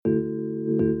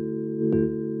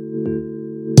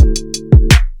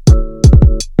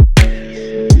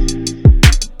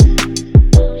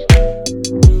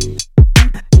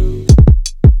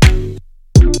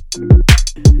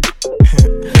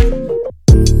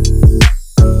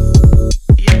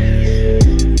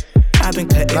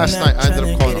last night I ended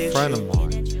up calling a friend of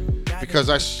mine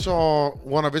because I saw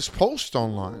one of his posts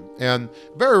online. And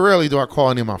very rarely do I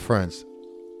call any of my friends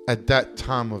at that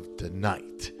time of the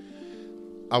night.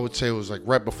 I would say it was like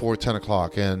right before 10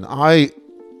 o'clock. And I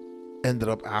ended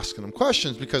up asking him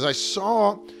questions because I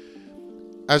saw,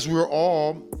 as we're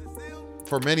all,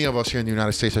 for many of us here in the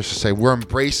United States, I should say, we're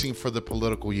embracing for the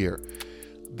political year.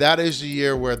 That is the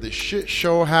year where the shit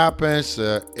show happens.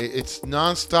 It's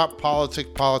nonstop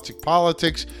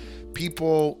politics.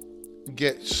 People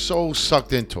get so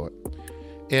sucked into it.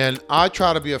 And I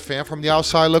try to be a fan from the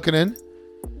outside looking in.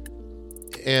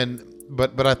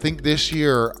 But I think this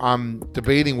year I'm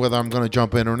debating whether I'm going to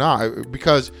jump in or not,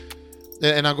 because,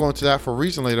 and I'll go into that for a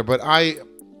reason later, but I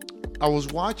was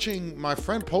watching my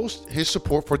friend post his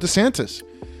support for DeSantis.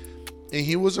 And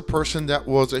he was a person that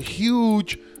was a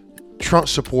huge Trump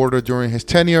supporter during his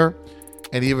tenure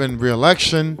and even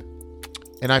re-election.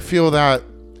 And I feel that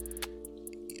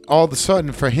all of a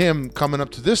sudden for him coming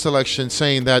up to this election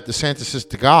saying that DeSantis is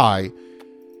the guy,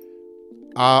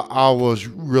 I was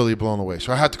really blown away.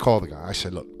 So I had to call the guy. I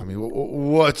said, look, I mean,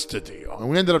 what's the deal? And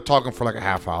we ended up talking for like a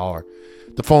half hour.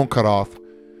 The phone cut off.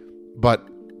 But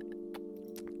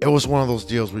it was one of those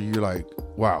deals where you're like,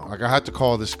 wow. Like I had to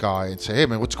call this guy and say, hey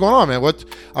man, what's going on, man?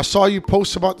 I saw you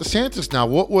post about DeSantis now.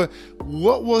 What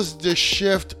was the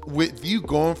shift with you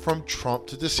going from Trump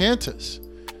to DeSantis?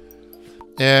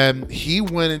 And he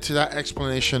went into that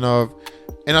explanation of,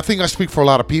 and I think I speak for a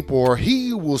lot of people, or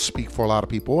he will speak for a lot of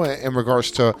people in regards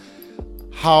to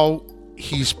how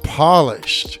he's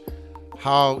polished,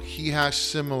 how he has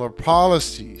similar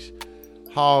policies,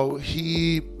 how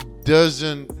he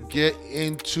doesn't get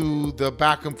into the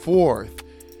back and forth.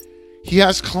 He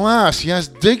has class, he has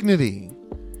dignity,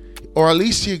 or at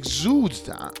least he exudes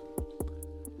that.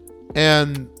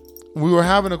 And we were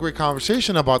having a great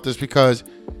conversation about this because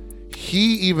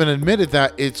he even admitted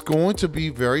that it's going to be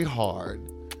very hard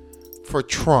for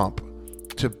Trump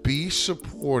to be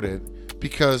supported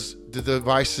because the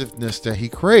divisiveness that he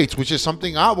creates, which is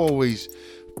something I've always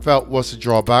felt was a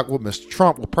drawback with Mr.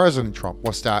 Trump, with President Trump,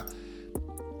 was that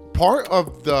part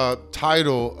of the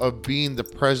title of being the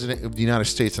president of the United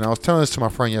States, and I was telling this to my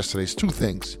friend yesterday, is two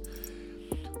things.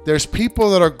 There's people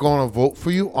that are going to vote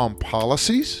for you on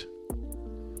policies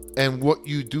and what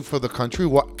you do for the country,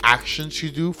 what actions you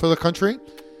do for the country.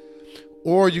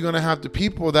 Or you're going to have the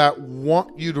people that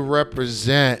want you to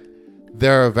represent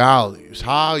their values,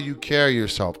 how you carry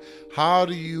yourself. How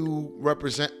do you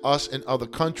represent us in other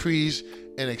countries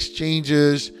and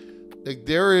exchanges? Like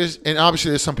there is, and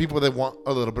obviously there's some people that want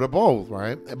a little bit of both,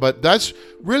 right? But that's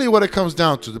really what it comes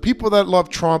down to. The people that love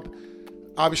Trump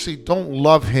obviously don't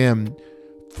love him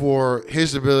for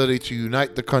his ability to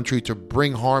unite the country, to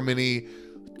bring harmony,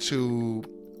 to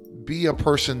be a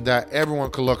person that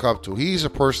everyone could look up to. He's a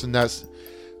person that's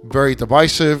very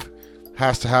divisive,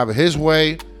 has to have it his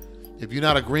way. If you're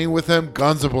not agreeing with him,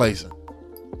 guns are blazing.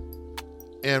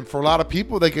 And for a lot of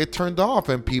people, they get turned off,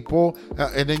 and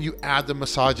then you add the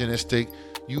misogynistic,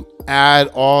 you add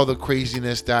all the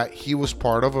craziness that he was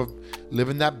part of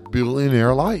living that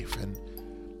billionaire life. And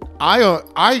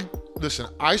I listen,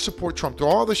 I support Trump. Through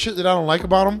all the shit that I don't like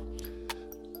about him,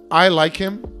 I like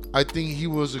him. I think he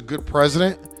was a good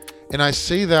president. And I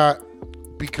say that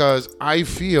because I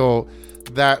feel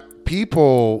that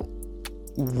people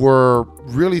were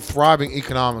really thriving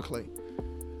economically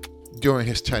during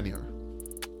his tenure.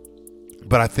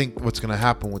 But I think what's going to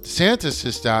happen with DeSantis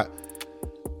is that,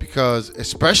 because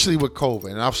especially with COVID,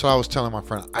 and that's what I was telling my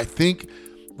friend, I think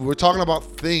we're talking about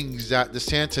things that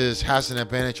DeSantis has an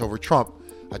advantage over Trump.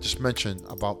 I just mentioned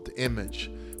about the image.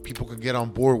 People can get on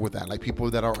board with that, like people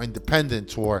that are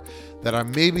independent or that are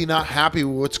maybe not happy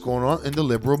with what's going on in the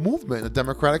liberal movement, the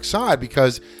Democratic side,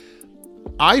 because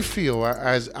I feel,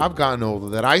 as I've gotten older,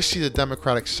 that I see the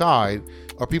Democratic side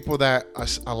are people that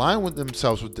align with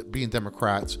themselves with being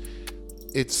Democrats.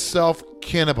 It's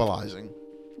self-cannibalizing.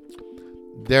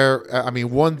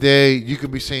 One day you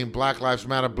could be saying Black Lives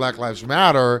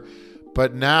Matter,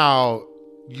 but now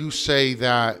you say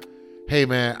that, hey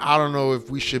man, I don't know if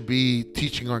we should be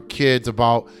teaching our kids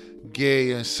about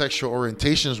gay and sexual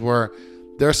orientations where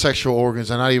their sexual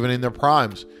organs are not even in their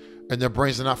primes and their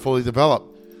brains are not fully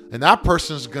developed. And that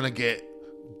person's going to get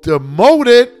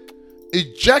demoted,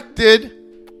 ejected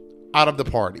out of the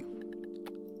party.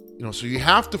 So you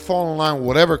have to fall in line with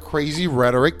whatever crazy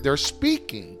rhetoric they're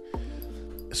speaking.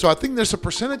 So I think there's a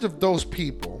percentage of those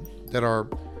people that are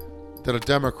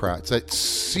Democrats that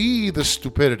see the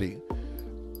stupidity.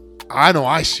 I know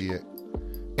I see it.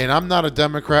 And I'm not a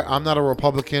Democrat. I'm not a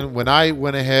Republican. When I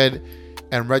went ahead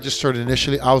and registered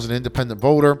initially, I was an independent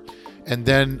voter. And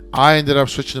then I ended up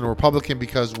switching to Republican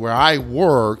because where I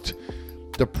worked,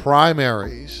 the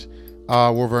primaries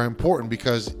were very important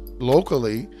because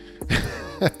locally,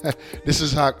 this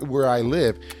is where I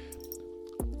live,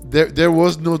 there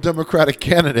was no Democratic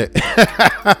candidate.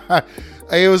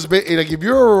 It was like if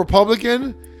you're a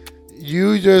Republican,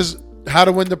 you just had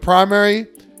to win the primary,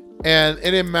 and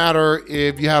it didn't matter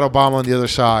if you had Obama on the other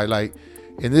side. Like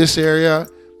in this area,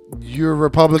 you're a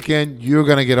Republican, you're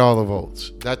gonna get all the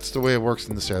votes. That's the way it works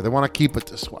in this area. They want to keep it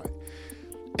this way,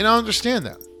 and I understand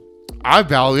that. I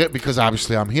value it because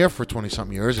obviously I'm here for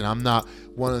 20-something years, and I'm not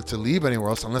wanting to leave anywhere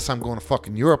else unless I'm going to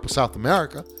fucking Europe or South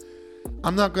America.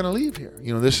 I'm not going to leave here.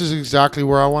 This is exactly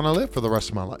where I want to live for the rest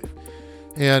of my life.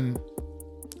 And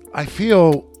I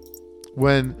feel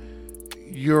when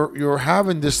you're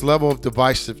having this level of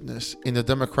divisiveness in the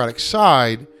Democratic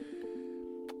side,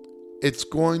 it's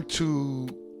going to,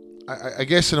 I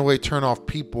guess in a way, turn off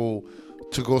people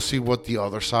to go see what the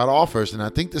other side offers. And I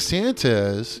think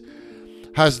DeSantis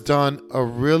has done a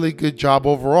really good job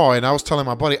overall. And I was telling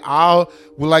my buddy, I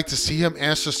would like to see him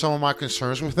answer some of my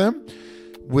concerns with him,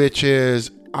 which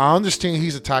is, I understand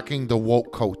he's attacking the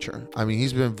woke culture. I mean,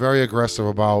 he's been very aggressive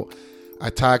about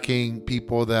attacking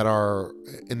people that are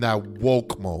in that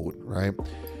woke mode, right?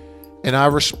 And I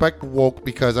respect woke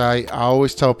because I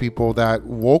always tell people that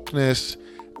wokeness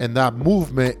and that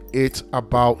movement, it's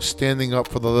about standing up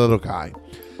for the little guy.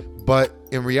 But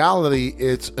in reality,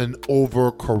 it's an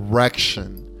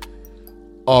overcorrection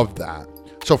of that.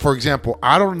 So, for example,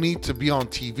 I don't need to be on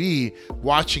TV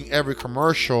watching every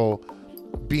commercial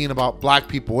being about black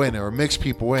people in it or mixed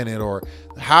people in it or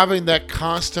having that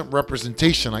constant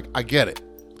representation. Like, I get it.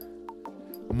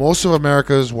 Most of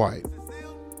America is white.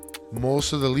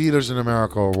 Most of the leaders in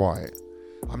America are white.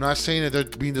 I'm not saying that they're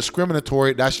being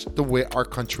discriminatory. That's the way our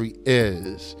country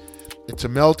is. It's a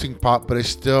melting pot, but it's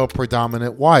still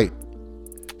predominant white.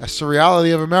 That's the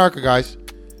reality of America, guys.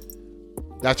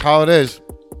 That's how it is.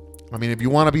 I mean, if you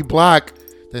want to be black,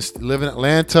 then live in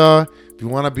Atlanta. If you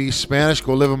want to be Spanish,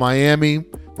 go live in Miami,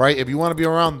 right? If you want to be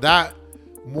around that,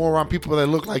 more around people that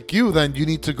look like you, then you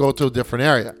need to go to a different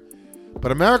area.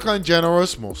 But America in general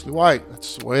is mostly white.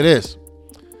 That's the way it is.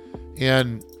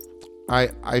 And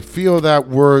I feel that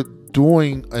we're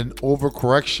doing an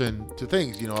overcorrection to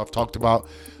things. I've talked about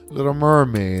Little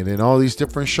Mermaid and all these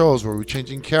different shows where we're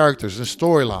changing characters and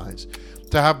storylines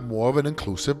to have more of an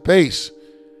inclusive base.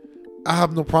 I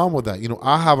have no problem with that.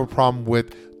 I have a problem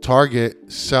with Target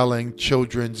selling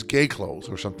children's gay clothes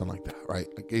or something like that, right?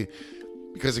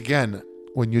 Because again,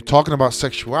 when you're talking about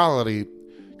sexuality,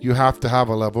 you have to have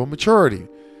a level of maturity.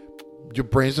 Your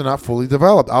brains are not fully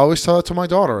developed. I always tell it to my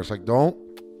daughter. It's like,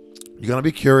 you're going to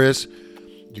be curious.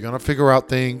 You're going to figure out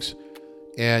things.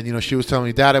 And, she was telling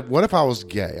me, Dad, what if I was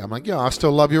gay? I'm like, I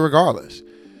still love you regardless.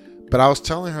 But I was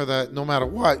telling her that no matter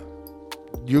what,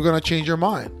 you're going to change your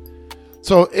mind.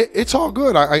 So it's all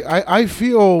good. I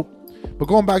feel, but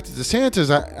going back to DeSantis,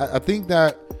 I think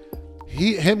that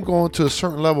him going to a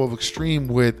certain level of extreme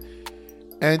with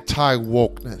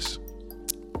anti-wokeness,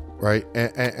 right?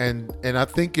 And I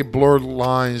think it blurred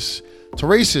lines to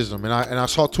racism. And I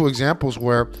saw two examples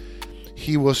where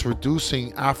he was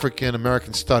reducing African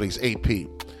American studies, AP.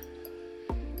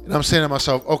 And I'm saying to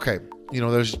myself, okay,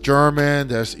 there's German,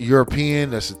 there's European,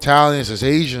 there's Italians, there's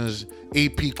Asians,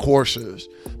 AP courses,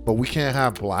 but we can't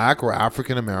have black or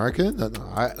African American.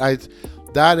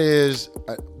 That is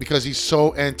because he's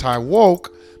so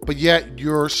anti-woke, but yet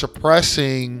you're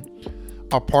suppressing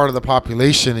a part of the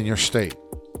population in your state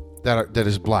that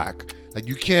is black. Like,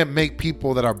 you can't make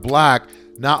people that are black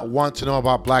not want to know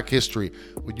about black history.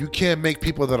 But you can't make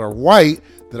people that are white,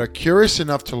 that are curious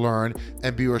enough to learn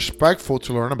and be respectful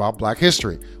to learn about black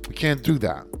history. We can't do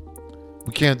that.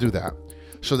 We can't do that.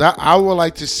 So that I would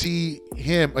like to see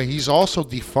him. He's also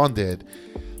defunded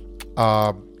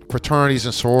fraternities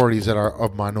and sororities that are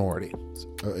of minority.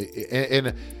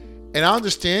 And I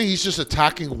understand he's just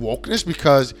attacking wokeness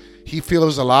because he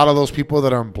feels a lot of those people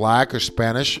that are in black or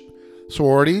Spanish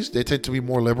sororities, they tend to be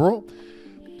more liberal.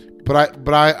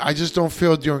 But I just don't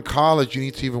feel during college you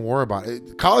need to even worry about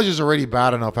it. College is already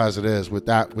bad enough as it is with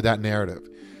that narrative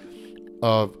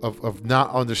of not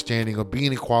understanding, of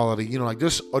being equality. Like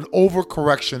there's an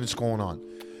overcorrection that's going on.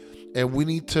 And we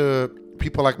need to,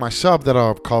 people like myself that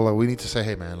are of color, we need to say,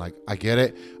 hey man, like I get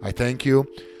it. I thank you.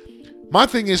 My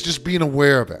thing is just being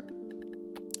aware of it.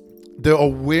 The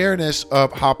awareness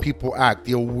of how people act,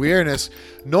 the awareness,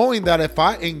 knowing that if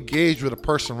I engage with a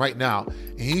person right now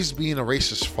and he's being a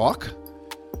racist fuck,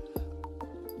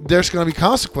 there's going to be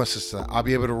consequences to that. I'll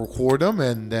be able to record them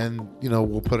and then,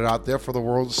 we'll put it out there for the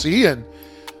world to see. And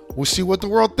We'll see what the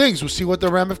world thinks. We'll see what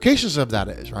the ramifications of that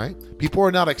is, right? People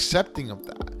are not accepting of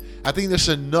that. I think there's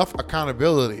enough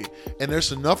accountability and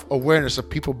there's enough awareness of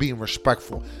people being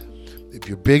respectful. If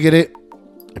you're bigoted,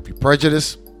 if you're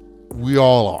prejudiced, we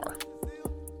all are.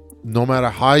 No matter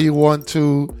how you don't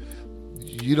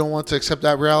want to accept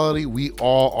that reality, we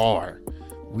all are.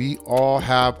 We all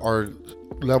have our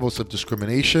levels of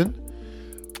discrimination,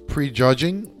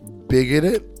 prejudging,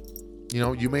 bigoted.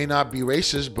 You may not be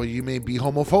racist, but you may be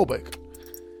homophobic.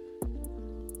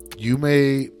 You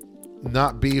may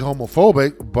not be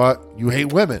homophobic, but you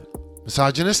hate women,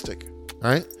 misogynistic,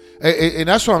 right? And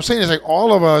that's what I'm saying. Is like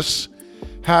all of us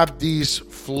have these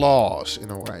flaws in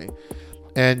a way,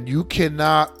 and you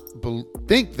cannot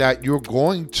think that you're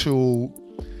going to,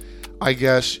 I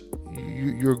guess,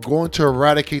 you're going to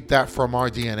eradicate that from our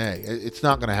DNA. It's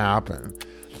not going to happen.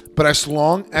 But as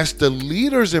long as the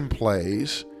leaders in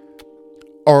place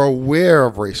are aware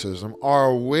of racism, are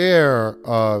aware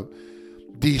of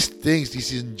these things,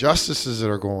 these injustices that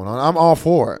are going on, I'm all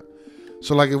for it.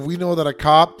 So like if we know that a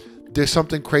cop did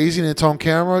something crazy and it's on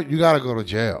camera, you got to go to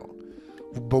jail.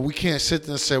 But we can't sit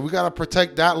there and say, we got to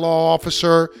protect that law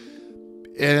officer.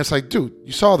 And it's like, dude,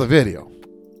 you saw the video.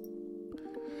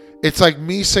 It's like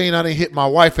me saying I didn't hit my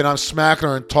wife and I'm smacking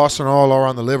her and tossing her all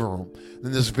around the living room.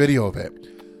 In this video of it.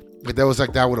 Like that was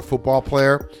like that with a football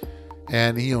player.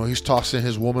 And, he's tossing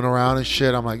his woman around and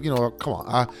shit. I'm like, come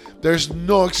on. There's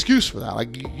no excuse for that.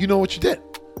 Like, you know what you did.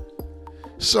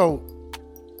 So,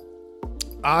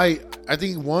 I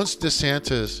think once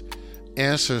DeSantis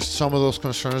answers some of those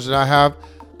concerns that I have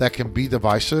that can be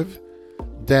divisive,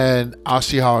 then I'll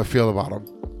see how I feel about him.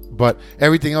 But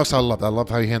everything else I loved. I loved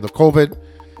how he handled COVID.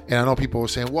 And I know people were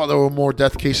saying, well, there were more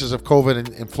death cases of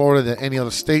COVID in Florida than any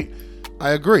other state.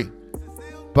 I agree.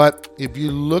 But if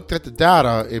you looked at the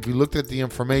data, if you looked at the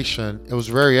information, it was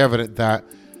very evident that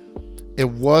it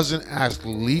wasn't as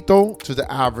lethal to the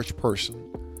average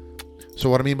person. So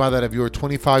what I mean by that, if you were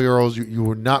 25-year-olds, you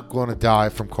were not going to die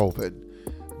from COVID.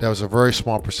 That was a very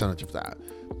small percentage of that.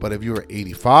 But if you were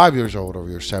 85 years old or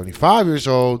you're 75 years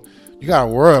old, you got to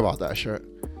worry about that shit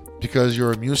because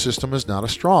your immune system is not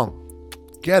as strong.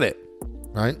 Get it,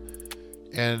 right?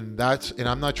 And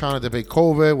I'm not trying to debate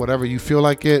COVID, whatever you feel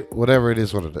like it, whatever it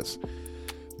is, what it is.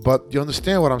 But you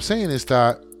understand what I'm saying is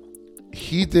that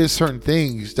he did certain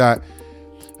things that,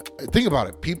 think about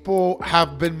it, people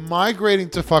have been migrating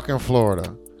to fucking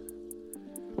Florida.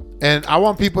 And I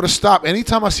want people to stop.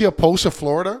 Anytime I see a post of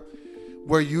Florida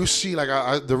where you see,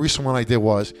 like the recent one I did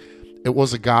was, it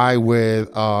was a guy with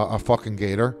a fucking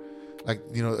gator. Like,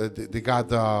 they got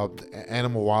the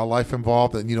animal wildlife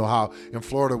involved. And you know how in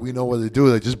Florida, we know what they do.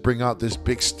 They just bring out this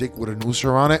big stick with a noose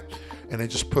on it. And they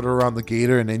just put it around the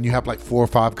gator. And then you have like 4 or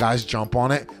 5 guys jump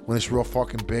on it when it's real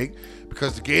fucking big.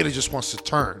 Because the gator just wants to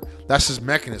turn. That's his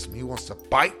mechanism. He wants to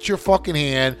bite your fucking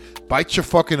hand, bite your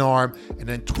fucking arm, and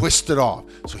then twist it off.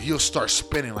 So he'll start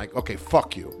spinning like, okay,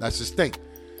 fuck you. That's his thing.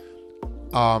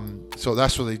 So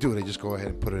that's what they do. They just go ahead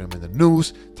and put him in the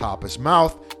noose, top his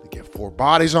mouth. They get 4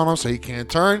 bodies on him so he can't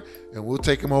turn, and we'll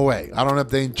take him away. I don't know if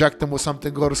they inject him with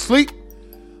something to go to sleep,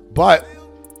 but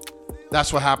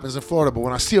that's what happens in Florida. But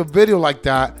when I see a video like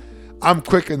that, I'm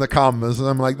quick in the comments, and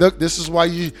I'm like, look, this is why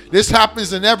this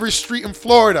happens in every street in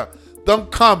Florida.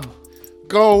 Don't come.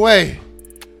 Go away.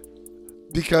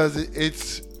 Because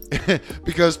it's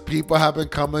because people have been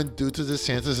coming due to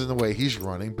DeSantis and the way he's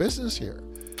running business here.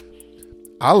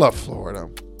 I love Florida,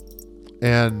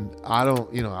 and I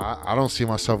don't see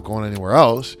myself going anywhere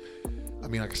else. I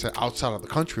mean, like I said, outside of the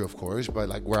country, of course, but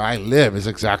like where I live is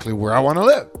exactly where I want to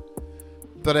live.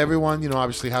 But everyone,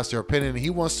 obviously has their opinion. He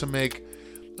wants to make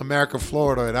America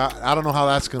Florida, and I don't know how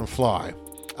that's going to fly.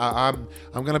 I'm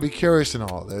going to be curious in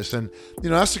all of this, and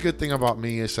that's the good thing about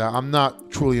me is that I'm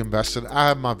not truly invested. I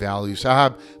have my values, I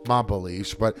have my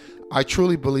beliefs, but I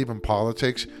truly believe in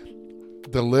politics.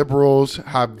 The liberals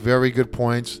have very good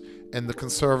points, and the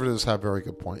conservatives have very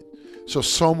good points.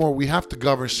 So we have to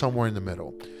govern somewhere in the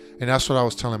middle. And that's what I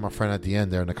was telling my friend at the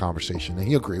end there in the conversation, and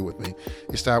he agreed with me,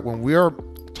 is that when we are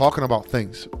talking about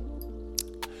things,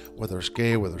 whether it's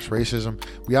gay, whether it's racism,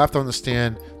 we have to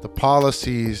understand the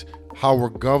policies, how we're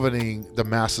governing the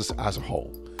masses as a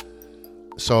whole.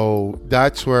 So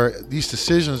that's where these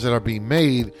decisions that are being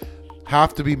made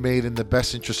have to be made in the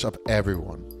best interest of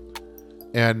everyone.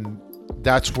 And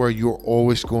that's where you're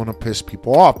always going to piss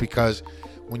people off, because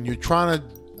when you're trying to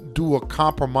do a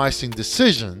compromising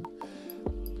decision,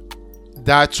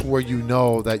 that's where you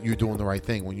know that you're doing the right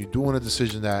thing. When you're doing a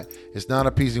decision that is not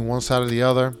appeasing one side or the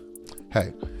other,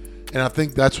 hey. And I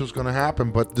think that's what's going to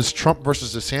happen. But this Trump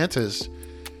versus DeSantis,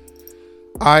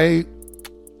 I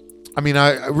I mean,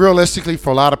 I realistically,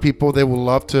 for a lot of people, they would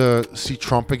love to see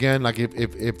Trump again, like if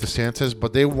DeSantis,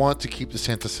 but they want to keep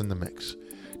DeSantis in the mix.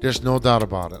 There's no doubt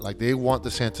about it. Like, they want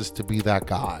DeSantis to be that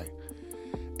guy.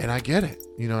 And I get it,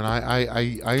 and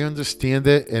I understand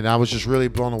it, and I was just really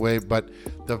blown away. But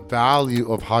the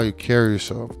value of how you carry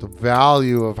yourself, the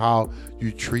value of how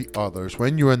you treat others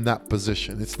when you're in that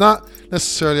position. It's not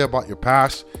necessarily about your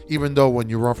past, even though when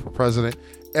you run for president,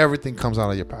 everything comes out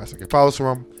of your past. Like, if I was to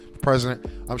run for president,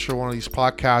 I'm sure one of these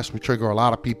podcasts would trigger a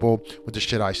lot of people with the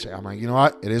shit I say. I'm like, you know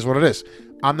what? It is what it is.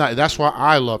 That's why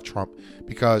I love Trump,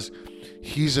 because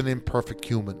he's an imperfect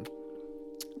human.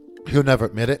 He'll never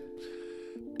admit it.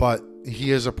 But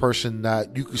he is a person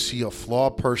that you can see, a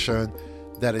flawed person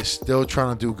that is still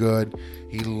trying to do good.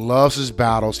 He loves his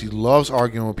battles. He loves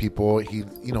arguing with people. He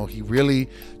really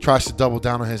tries to double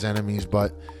down on his enemies.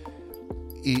 But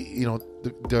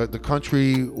the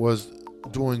country was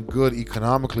doing good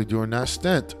economically during that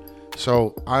stint.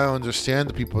 So I understand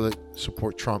the people that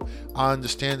support Trump. I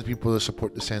understand the people that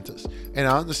support DeSantis, and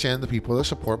I understand the people that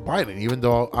support Biden. Even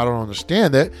though I don't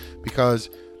understand it, because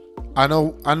I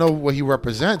know what he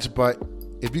represents, but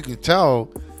if you can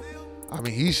tell, I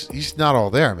mean, he's not all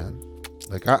there, man.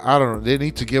 Like, I don't know. They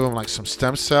need to give him like some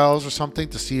stem cells or something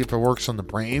to see if it works on the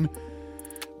brain,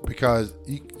 because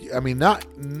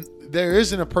there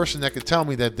isn't a person that can tell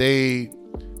me that they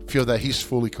feel that he's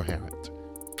fully coherent.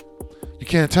 You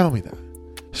can't tell me that.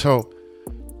 So,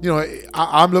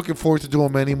 I'm looking forward to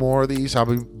doing many more of these. I'll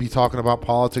be talking about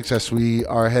politics as we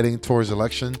are heading towards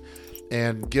election,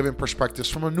 and giving perspectives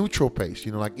from a neutral pace.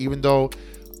 Like, even though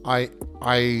I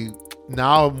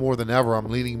now more than ever, I'm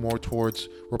leaning more towards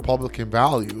Republican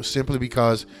values, simply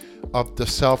because of the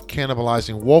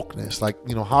self-cannibalizing wokeness. Like,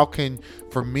 how can,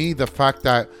 for me, the fact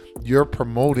that you're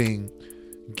promoting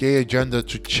gay agenda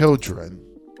to children,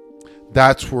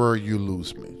 that's where you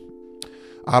lose me.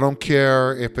 I don't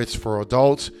care if it's for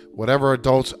adults, whatever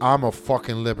adults, I'm a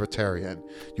fucking libertarian.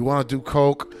 You want to do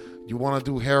coke, you want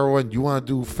to do heroin, you want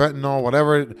to do fentanyl,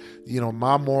 whatever,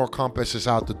 my moral compass is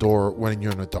out the door when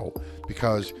you're an adult.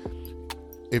 Because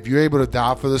if you're able to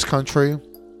die for this country,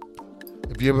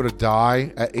 if you're able to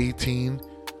die at 18,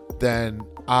 then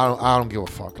I don't give a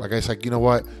fuck. Like, it's like, you know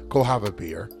what? Go have a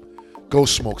beer. Go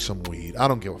smoke some weed. I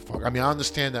don't give a fuck. I mean, I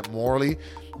understand that morally,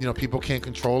 people can't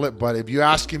control it. But if you're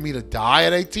asking me to die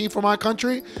at 18 for my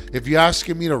country, if you're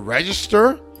asking me to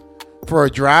register for a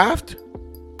draft,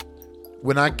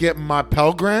 when I get my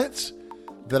Pell Grants,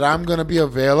 that I'm going to be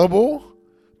available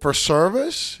for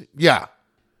service, yeah.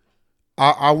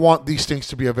 I want these things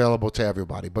to be available to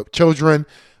everybody. But children,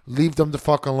 leave them the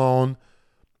fuck alone.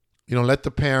 Let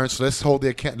the parents, let's hold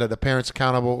the parents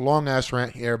accountable. Long ass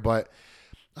rant here, but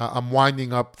I'm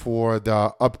winding up for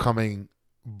the upcoming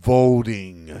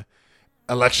voting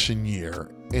election year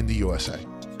in the USA.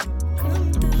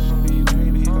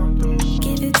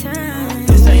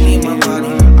 This ain't in my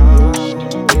body.